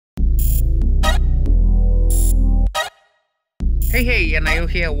Hey, and I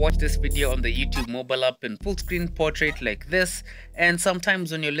here watch this video on the YouTube mobile app in full screen portrait like this, and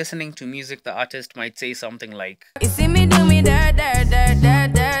sometimes when you're listening to music the artist might say something like You see me do me da da da da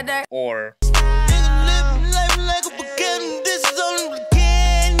da da, or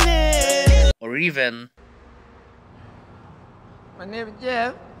even my name is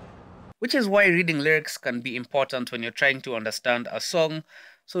Jeff. which is why reading lyrics can be important when you're trying to understand a song.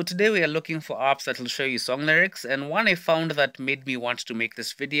 So today we are looking for apps that will show you song lyrics, and one I found that made me want to make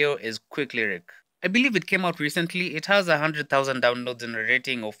this video is QuickLyric. I believe it came out recently. It has 100,000 downloads and a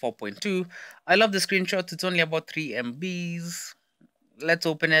rating of 4.2. I love the screenshots. It's only about 3 MBs. Let's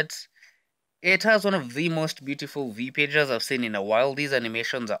open it. It has one of the most beautiful V pages I've seen in a while. These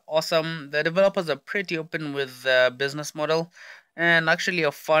animations are awesome. The developers are pretty open with the business model. And actually,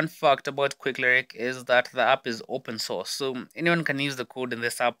 a fun fact about QuickLyric is that the app is open source, so anyone can use the code in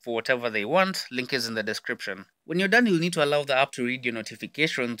this app for whatever they want. Link is in the description. When you're done, you'll need to allow the app to read your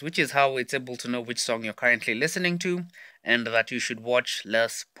notifications, which is how it's able to know which song you're currently listening to and that you should watch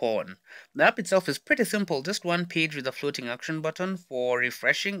less porn. The app itself is pretty simple, just one page with a floating action button for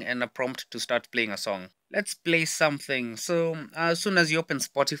refreshing and a prompt to start playing a song. Let's play something. So as soon as you open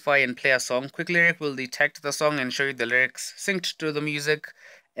Spotify and play a song, QuickLyric will detect the song and show you the lyrics synced to the music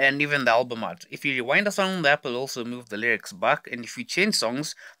and even the album art. If you rewind a song, the app will also move the lyrics back, and if you change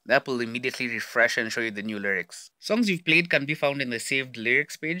songs, the app will immediately refresh and show you the new lyrics. Songs you've played can be found in the saved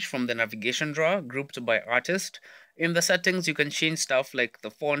lyrics page from the navigation drawer, grouped by artist. In the settings, you can change stuff like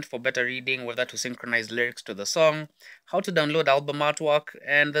the font for better reading, whether to synchronize lyrics to the song, how to download album artwork,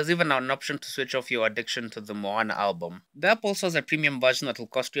 and there's even an option to switch off your addiction to the Moana album. The app also has a premium version that will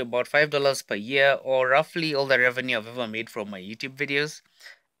cost you about $5 per year, or roughly all the revenue I've ever made from my YouTube videos.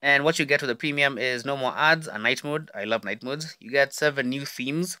 And what you get with the premium is no more ads, a night mode. I love night modes. You get 7 new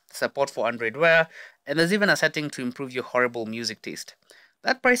themes, support for Android Wear, and there's even a setting to improve your horrible music taste.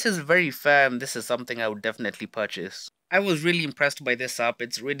 That price is very fair, and this is something I would definitely purchase. I was really impressed by this app.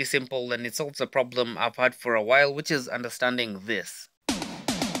 It's really simple and it solves a problem I've had for a while, which is understanding this.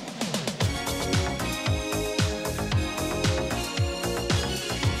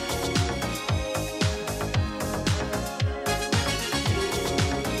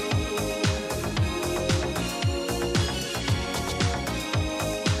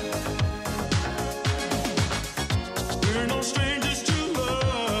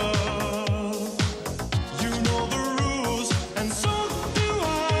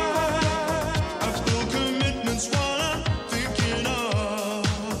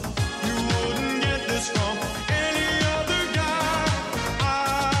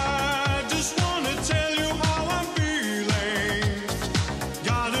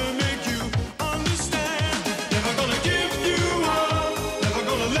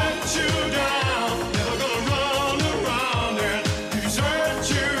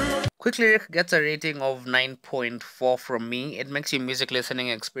 QuickLyric gets a rating of 9.4 from me. It makes your music listening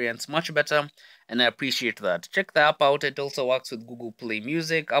experience much better, and I appreciate that. Check the app out. It also works with Google Play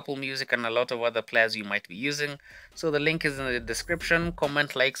Music, Apple Music, and a lot of other players you might be using. So the link is in the description.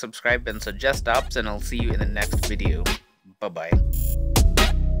 Comment, like, subscribe, and suggest apps, and I'll see you in the next video. Bye-bye.